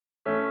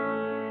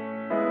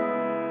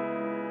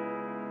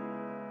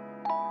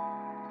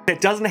It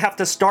doesn't have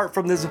to start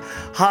from this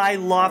high,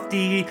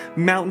 lofty,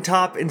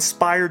 mountaintop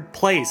inspired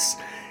place.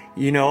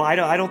 You know, I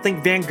don't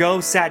think Van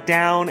Gogh sat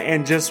down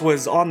and just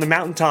was on the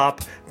mountaintop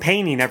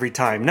painting every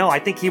time. No, I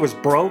think he was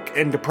broke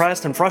and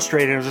depressed and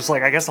frustrated and was just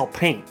like, I guess I'll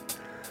paint.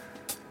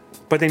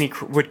 But then he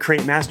would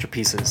create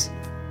masterpieces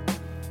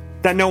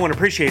that no one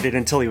appreciated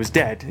until he was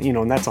dead, you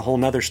know, and that's a whole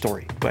nother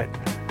story. But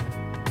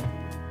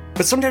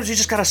sometimes we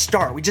just gotta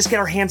start. We just get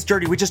our hands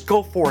dirty. We just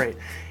go for it.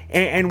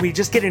 And we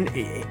just get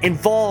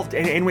involved,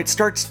 and it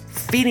starts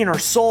feeding our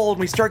soul, and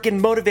we start getting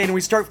motivated, and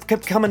we start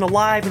coming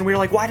alive, and we're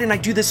like, why didn't I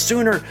do this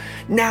sooner?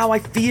 Now I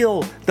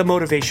feel the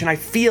motivation. I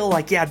feel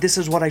like, yeah, this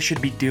is what I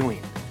should be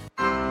doing.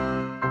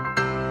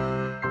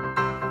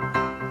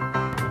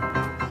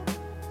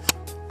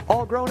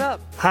 All Grown Up.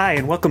 Hi,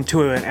 and welcome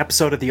to an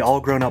episode of the All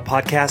Grown Up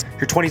podcast.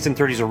 Your 20s and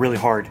 30s are really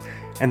hard,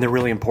 and they're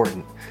really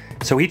important.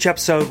 So each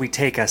episode, we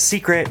take a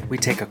secret, we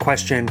take a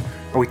question,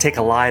 or we take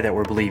a lie that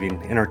we're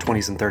believing in our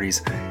 20s and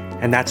 30s.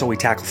 And that's what we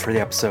tackle for the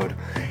episode.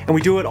 And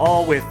we do it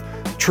all with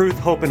truth,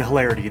 hope, and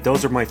hilarity.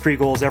 Those are my 3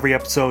 goals every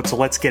episode, so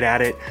let's get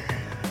at it.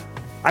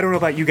 I don't know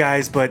about you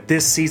guys, but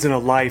this season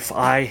of life,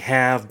 I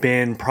have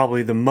been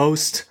probably the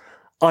most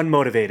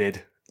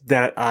unmotivated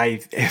that I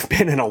have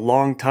been in a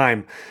long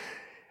time.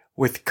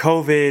 With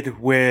COVID,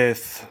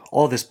 with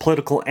all this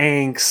political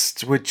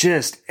angst, with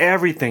just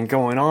everything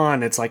going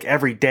on, it's like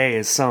every day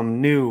is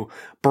some new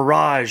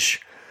barrage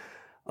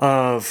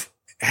of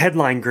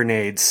headline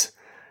grenades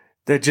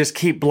that just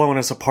keep blowing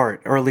us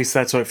apart, or at least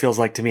that's what it feels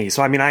like to me.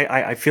 So, I mean,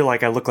 I feel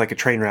like I look like a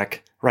train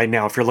wreck right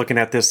now. If you're looking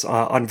at this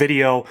on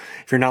video,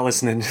 if you're not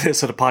listening to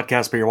this at a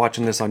podcast, but you're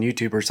watching this on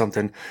YouTube or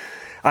something,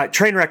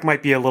 train wreck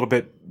might be a little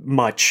bit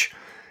much.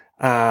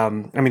 I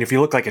mean, if you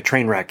look like a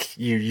train wreck,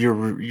 you're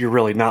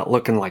really not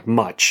looking like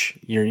much.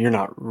 You're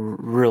not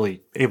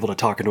really able to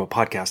talk into a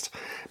podcast.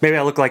 Maybe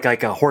I look like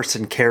a horse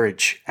and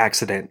carriage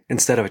accident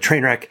instead of a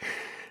train wreck,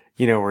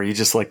 you know, where you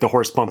just like the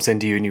horse bumps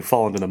into you and you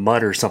fall into the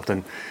mud or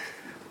something.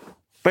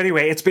 But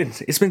anyway, it's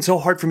been so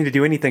hard for me to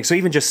do anything. So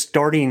even just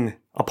starting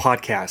a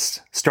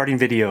podcast, starting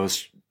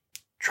videos,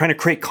 trying to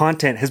create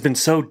content has been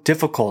so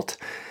difficult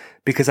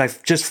because I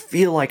just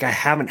feel like I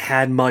haven't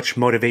had much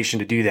motivation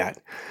to do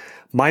that.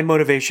 My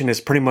motivation has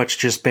pretty much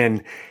just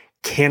been,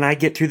 can I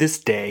get through this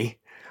day?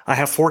 I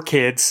have 4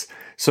 kids,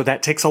 so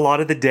that takes a lot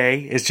of the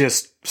day, is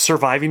just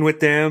surviving with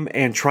them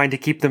and trying to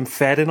keep them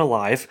fed and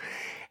alive.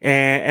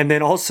 And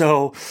then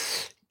also,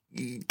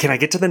 can I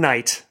get to the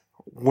night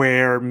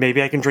where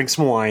maybe I can drink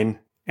some wine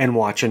and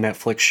watch a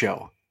Netflix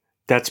show?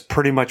 That's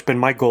pretty much been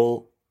my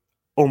goal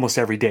almost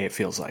every day, it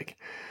feels like.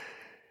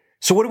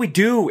 So what do we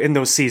do in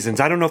those seasons?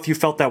 I don't know if you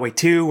felt that way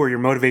too, where your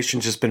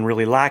motivation's just been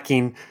really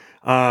lacking.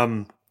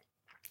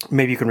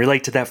 Maybe you can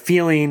relate to that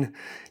feeling,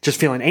 just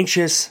feeling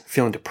anxious,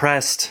 feeling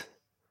depressed,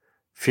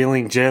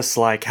 feeling just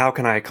like, how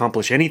can I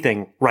accomplish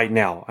anything right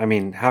now? I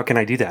mean, how can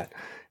I do that?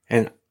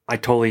 And I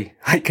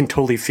can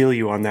totally feel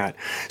you on that.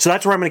 So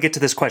that's where I'm going to get to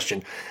this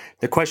question.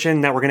 The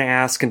question that we're going to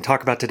ask and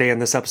talk about today in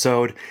this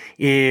episode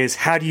is,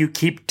 how do you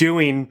keep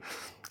doing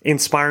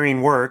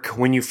inspiring work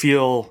when you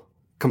feel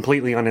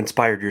completely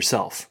uninspired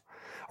yourself?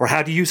 Or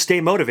how do you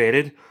stay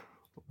motivated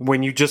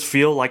when you just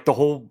feel like the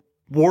whole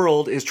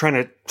world is trying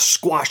to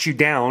squash you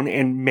down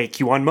and make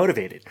you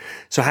unmotivated?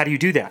 So how do you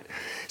do that?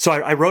 So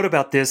I wrote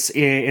about this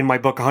in my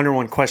book,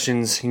 101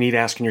 Questions You Need to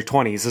Ask in Your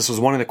 20s. This was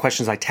one of the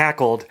questions I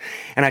tackled.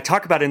 And I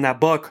talk about in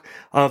that book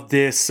of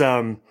this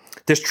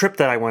trip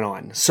that I went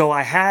on. So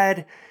I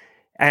had,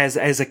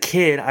 as a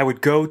kid, I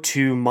would go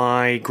to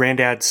my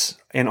granddad's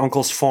and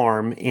uncle's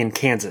farm in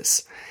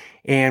Kansas.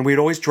 And we'd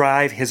always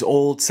drive his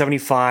old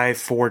 75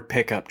 Ford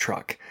pickup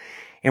truck.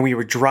 And we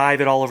would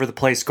drive it all over the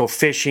place, go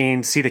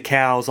fishing, see the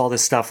cows, all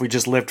this stuff. We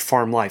just lived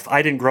farm life.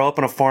 I didn't grow up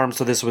on a farm,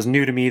 so this was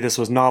new to me. This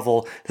was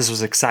novel. This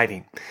was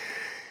exciting.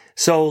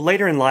 So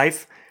later in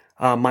life,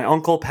 my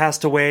uncle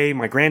passed away,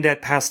 my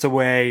granddad passed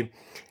away,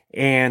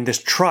 and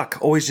this truck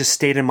always just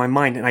stayed in my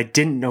mind, and I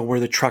didn't know where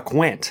the truck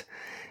went.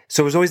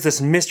 So it was always this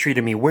mystery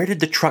to me. Where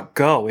did the truck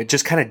go? It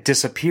just kind of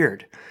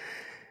disappeared.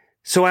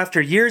 So after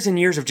years and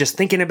years of just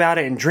thinking about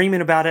it and dreaming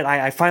about it,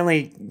 I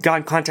finally got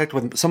in contact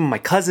with some of my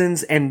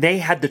cousins, and they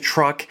had the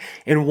truck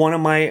in one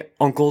of my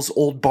uncle's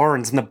old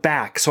barns in the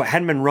back. So it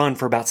hadn't been run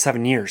for about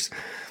 7 years.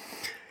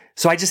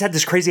 So I just had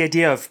this crazy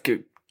idea of,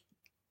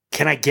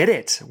 can I get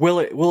it? Will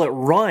it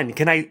run?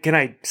 Can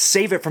I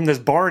save it from this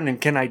barn, and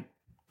can I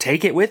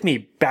take it with me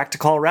back to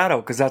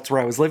Colorado? Because that's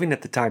where I was living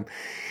at the time.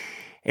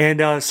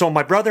 And so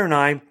my brother and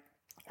I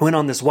went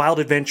on this wild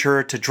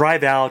adventure to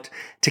drive out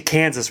to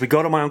Kansas. We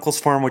go to my uncle's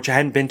farm, which I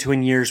hadn't been to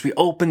in years. We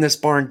open this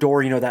barn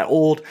door, you know, that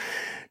old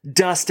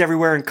dust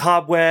everywhere and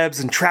cobwebs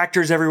and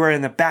tractors everywhere.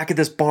 In the back of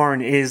this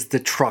barn is the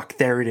truck.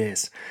 There it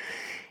is.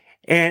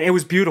 And it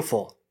was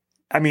beautiful.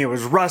 I mean, it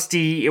was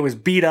rusty. It was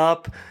beat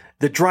up.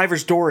 The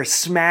driver's door is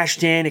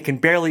smashed in. It can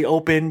barely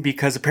open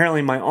because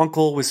apparently my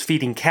uncle was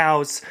feeding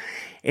cows,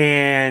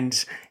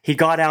 and he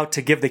got out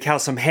to give the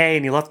cows some hay,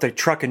 and he left the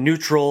truck in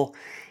neutral.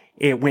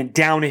 It went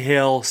down a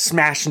hill,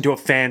 smashed into a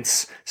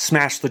fence,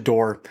 smashed the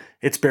door.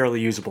 It's barely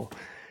usable.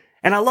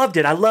 And I loved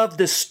it. I loved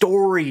the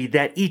story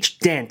that each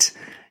dent,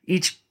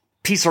 each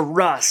piece of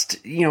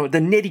rust. The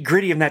nitty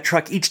gritty of that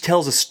truck each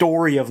tells a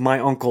story of my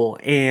uncle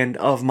and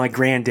of my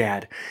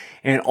granddad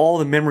and all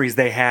the memories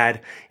they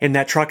had in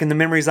that truck and the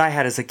memories I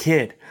had as a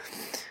kid.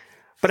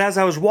 But as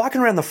I was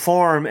walking around the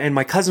farm and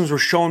my cousins were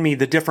showing me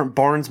the different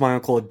barns my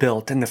uncle had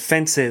built and the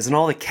fences and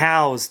all the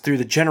cows through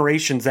the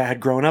generations that had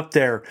grown up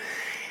there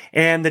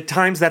and the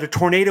times that a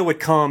tornado would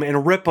come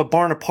and rip a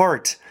barn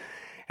apart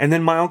and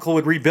then my uncle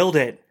would rebuild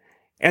it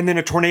and then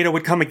a tornado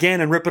would come again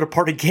and rip it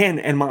apart again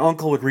and my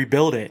uncle would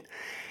rebuild it.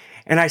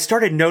 And I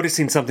started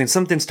noticing something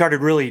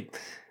started really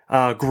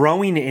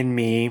growing in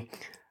me,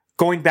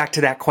 going back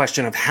to that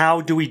question of how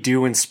do we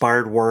do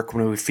inspired work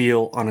when we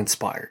feel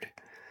uninspired?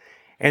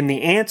 And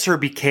the answer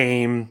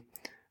became,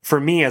 for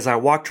me, as I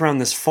walked around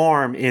this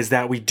farm, is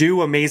that we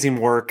do amazing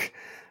work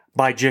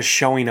by just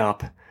showing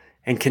up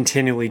and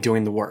continually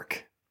doing the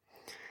work.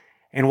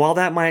 And while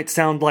that might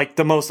sound like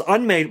the most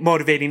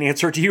unmotivating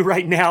answer to you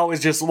right now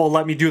is just, well,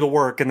 let me do the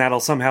work and that'll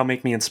somehow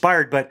make me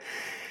inspired. But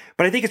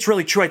I think it's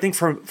really true. I think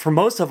for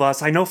most of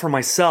us, I know for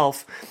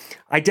myself,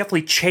 I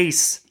definitely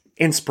chase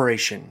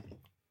inspiration.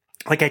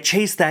 Like I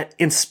chase that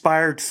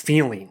inspired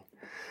feeling.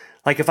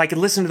 Like if I could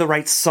listen to the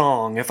right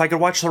song, if I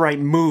could watch the right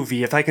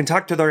movie, if I can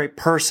talk to the right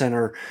person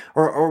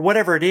or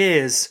whatever it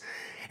is,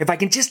 if I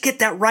can just get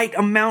that right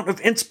amount of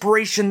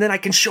inspiration, then I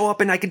can show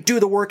up and I can do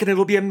the work and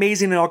it'll be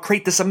amazing and I'll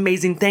create this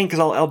amazing thing because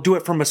I'll do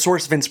it from a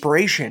source of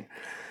inspiration.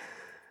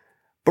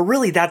 But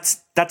really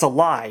that's a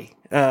lie.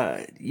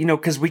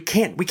 Because we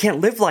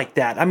can't live like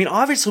that. I mean,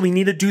 obviously we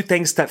need to do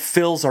things that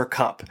fills our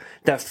cup,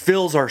 that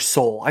fills our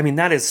soul. I mean,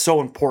 that is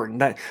so important.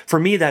 That for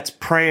me, that's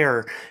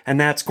prayer and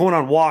that's going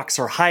on walks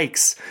or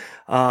hikes,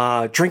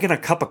 drinking a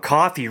cup of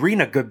coffee,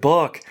 reading a good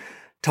book,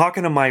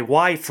 talking to my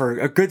wife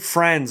or good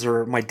friends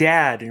or my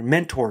dad or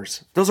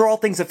mentors. Those are all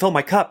things that fill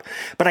my cup,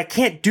 but I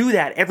can't do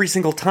that every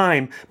single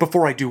time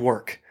before I do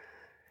work.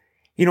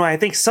 I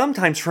think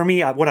sometimes for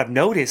me, what I've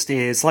noticed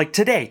is like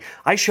today,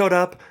 I showed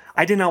up,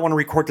 I did not want to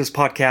record this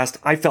podcast.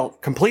 I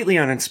felt completely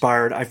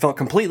uninspired. I felt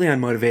completely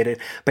unmotivated.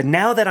 But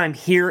now that I'm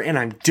here and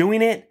I'm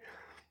doing it,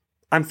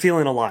 I'm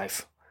feeling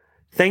alive.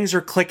 Things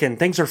are clicking.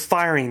 Things are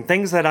firing.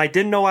 Things that I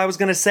didn't know I was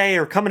going to say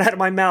are coming out of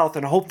my mouth,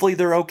 and hopefully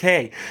they're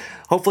okay.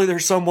 Hopefully they're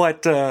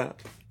somewhat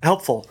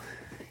helpful.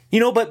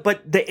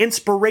 But the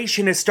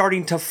inspiration is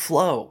starting to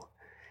flow.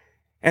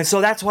 And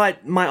so that's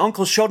what my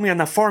uncle showed me on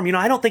the farm.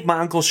 I don't think my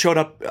uncle showed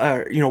up,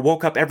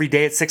 woke up every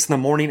day at 6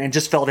 a.m. and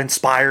just felt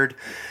inspired.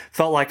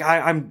 Felt like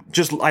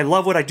I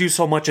love what I do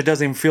so much. It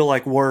doesn't even feel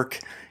like work.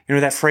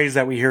 That phrase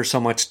that we hear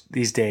so much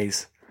these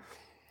days.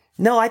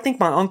 No, I think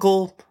my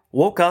uncle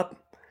woke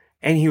up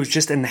and he was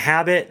just in the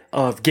habit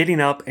of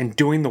getting up and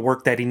doing the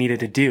work that he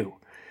needed to do.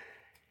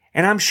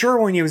 And I'm sure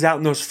when he was out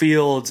in those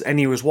fields and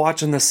he was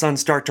watching the sun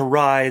start to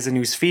rise and he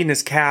was feeding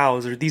his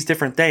cows or these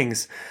different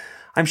things,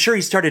 I'm sure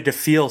he started to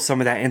feel some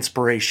of that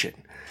inspiration.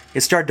 It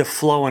started to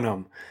flow in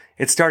him.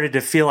 It started to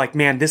feel like,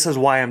 man, this is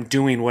why I'm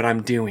doing what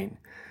I'm doing.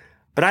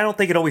 But I don't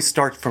think it always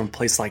starts from a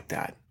place like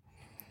that.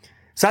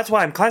 So that's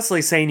why I'm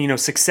constantly saying,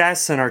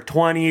 success in our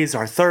 20s,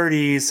 our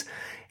 30s,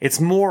 it's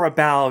more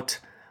about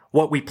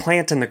what we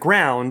plant in the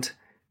ground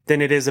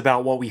than it is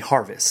about what we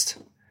harvest.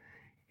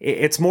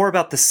 It's more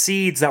about the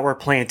seeds that we're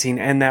planting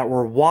and that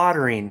we're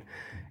watering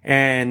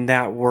and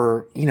that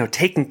we're,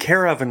 taking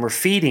care of and we're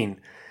feeding.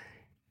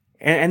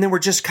 And then we're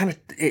just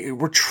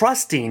we're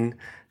trusting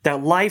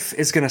that life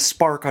is going to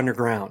spark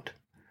underground.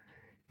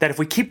 That if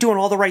we keep doing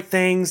all the right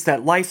things,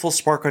 that life will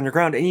spark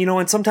underground.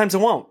 And sometimes it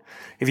won't.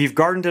 If you've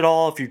gardened it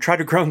all, if you've tried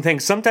to grow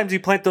things, sometimes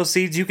you plant those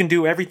seeds, you can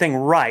do everything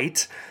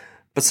right,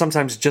 but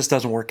sometimes it just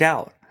doesn't work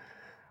out.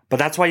 But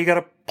that's why you got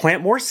to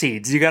plant more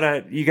seeds. You got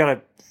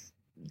to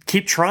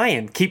keep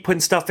trying, keep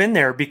putting stuff in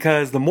there,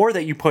 because the more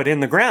that you put in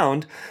the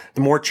ground,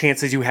 the more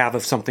chances you have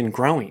of something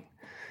growing.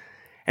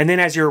 And then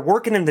as you're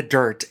working in the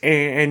dirt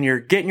and you're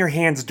getting your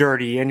hands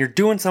dirty and you're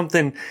doing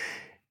something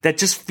that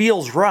just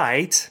feels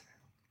right,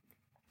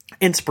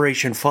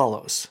 inspiration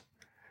follows.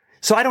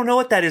 So I don't know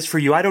what that is for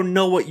you. I don't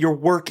know what your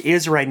work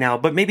is right now,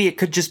 but maybe it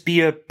could just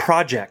be a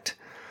project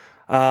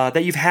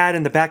that you've had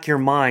in the back of your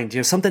mind,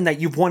 something that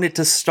you've wanted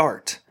to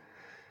start.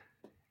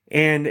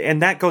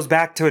 And that goes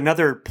back to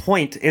another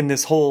point in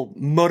this whole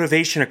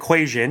motivation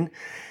equation,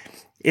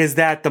 is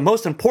that the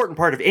most important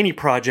part of any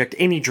project,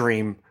 any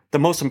dream, the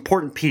most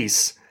important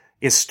piece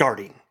is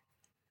starting.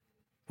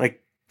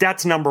 Like,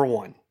 that's number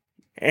one.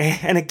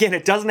 And again,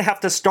 it doesn't have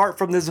to start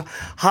from this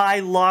high,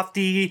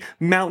 lofty,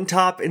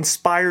 mountaintop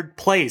inspired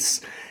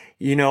place.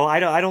 I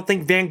don't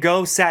think Van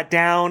Gogh sat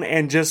down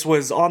and just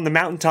was on the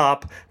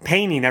mountaintop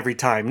painting every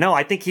time. No,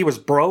 I think he was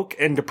broke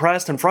and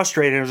depressed and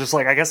frustrated and was just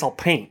like, I guess I'll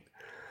paint.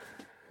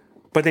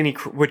 But then he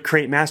would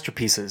create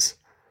masterpieces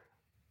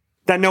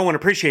that no one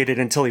appreciated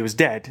until he was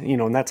dead,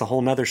 and that's a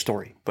whole nother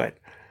story. But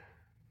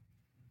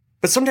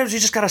sometimes we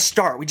just got to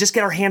start. We just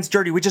get our hands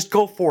dirty. We just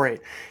go for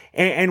it.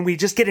 And we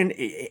just get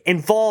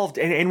involved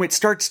and it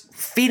starts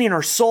feeding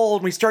our soul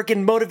and we start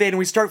getting motivated and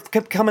we start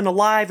coming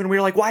alive and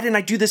we're like, why didn't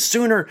I do this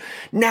sooner?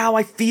 Now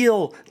I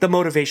feel the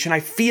motivation. I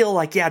feel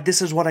like, yeah,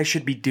 this is what I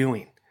should be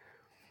doing.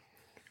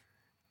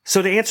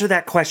 So to answer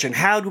that question,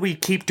 how do we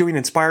keep doing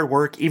inspired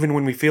work even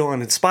when we feel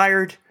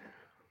uninspired?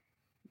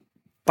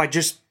 By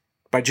just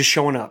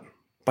showing up,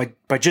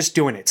 by just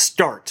doing it.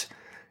 Start.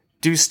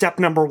 Do step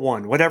number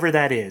 1, whatever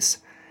that is,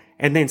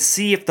 and then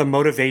see if the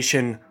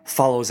motivation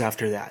follows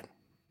after that.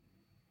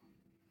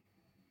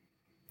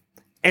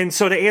 And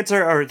so to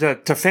answer, or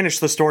to finish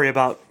the story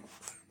about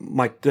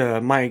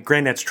my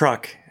granddad's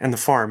truck and the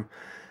farm,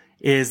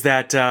 is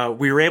that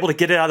we were able to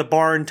get it out of the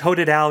barn, towed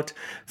it out,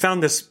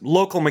 found this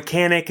local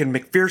mechanic in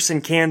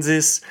McPherson,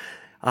 Kansas,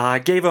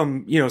 gave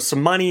him,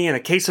 some money and a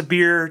case of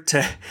beer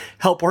to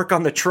help work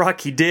on the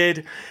truck. He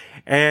did.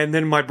 And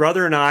then my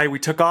brother and I, we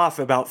took off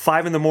about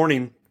 5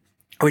 a.m.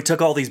 We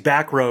took all these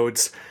back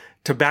roads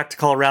back to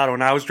Colorado,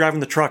 and I was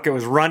driving the truck. It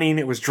was running,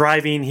 it was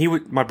driving.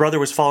 My brother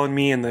was following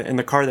me in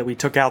the car that we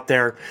took out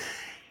there.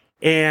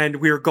 And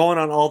we were going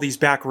on all these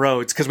back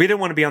roads because we didn't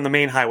want to be on the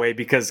main highway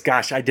because,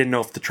 gosh, I didn't know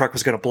if the truck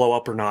was going to blow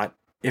up or not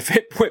if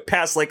it went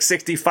past like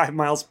 65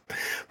 miles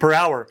per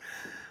hour.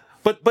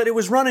 But it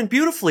was running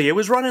beautifully. It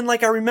was running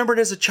like I remembered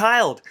as a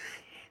child.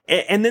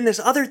 And then this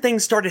other thing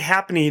started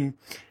happening.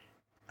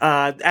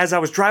 As I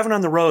was driving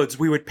on the roads,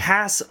 we would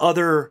pass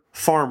other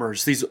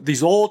farmers,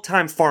 these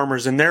old-time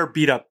farmers in their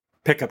beat-up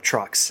pickup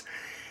trucks.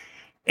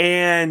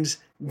 And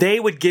they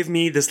would give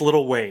me this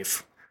little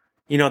wave.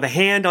 The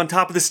hand on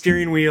top of the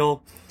steering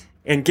wheel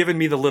and giving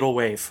me the little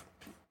wave.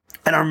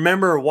 And I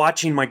remember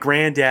watching my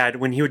granddad,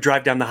 when he would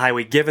drive down the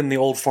highway, giving the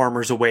old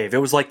farmers a wave. It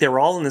was like they were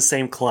all in the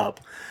same club.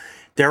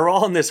 They were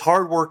all in this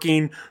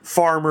hardworking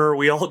farmer,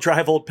 we all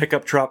drive old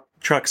pickup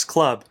trucks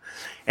club.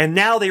 And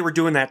now they were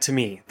doing that to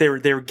me. They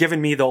were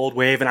giving me the old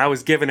wave, and I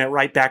was giving it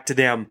right back to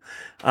them.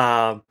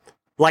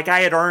 Like I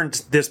had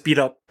earned this beat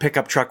up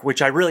pickup truck,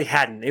 which I really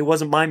hadn't. It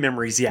wasn't my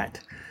memories yet.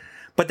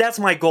 But that's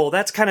my goal.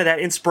 That's kind of that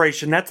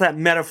inspiration. That's that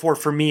metaphor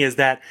for me, is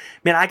that,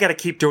 man, I got to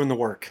keep doing the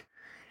work.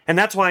 And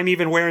that's why I'm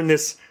even wearing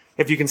this,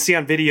 if you can see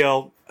on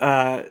video,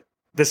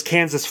 this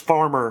Kansas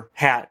farmer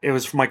hat. It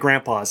was from my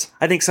grandpa's.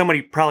 I think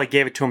somebody probably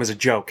gave it to him as a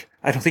joke.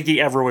 I don't think he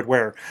ever would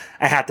wear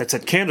a hat that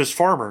said Kansas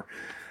farmer.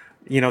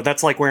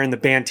 That's like wearing the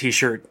band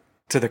t-shirt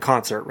to the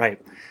concert,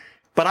 right?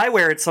 But I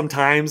wear it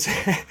sometimes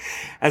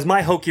as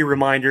my hokey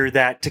reminder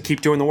that to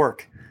keep doing the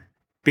work.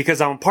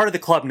 Because I'm part of the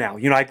club now.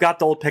 I've got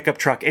the old pickup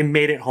truck and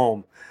made it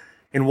home.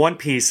 In one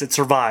piece, it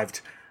survived.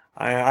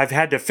 I've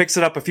had to fix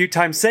it up a few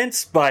times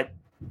since, but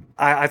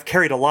I've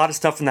carried a lot of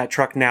stuff in that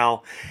truck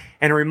now.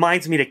 And it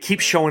reminds me to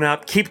keep showing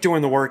up, keep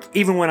doing the work,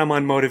 even when I'm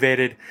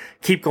unmotivated,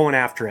 keep going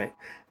after it.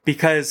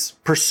 Because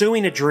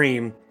pursuing a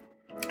dream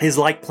is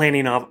like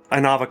planting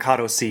an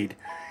avocado seed.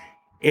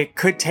 It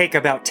could take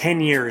about 10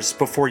 years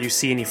before you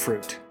see any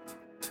fruit.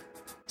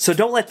 So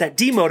don't let that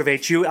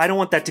demotivate you. I don't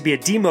want that to be a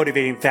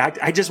demotivating fact.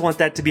 I just want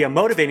that to be a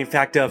motivating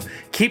fact of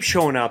keep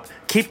showing up,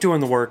 keep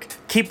doing the work,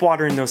 keep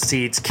watering those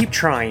seeds, keep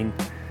trying,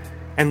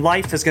 and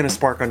life is going to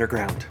spark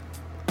underground.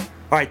 All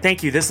right,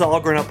 thank you. This is the All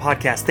Grown Up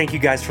Podcast. Thank you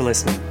guys for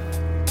listening.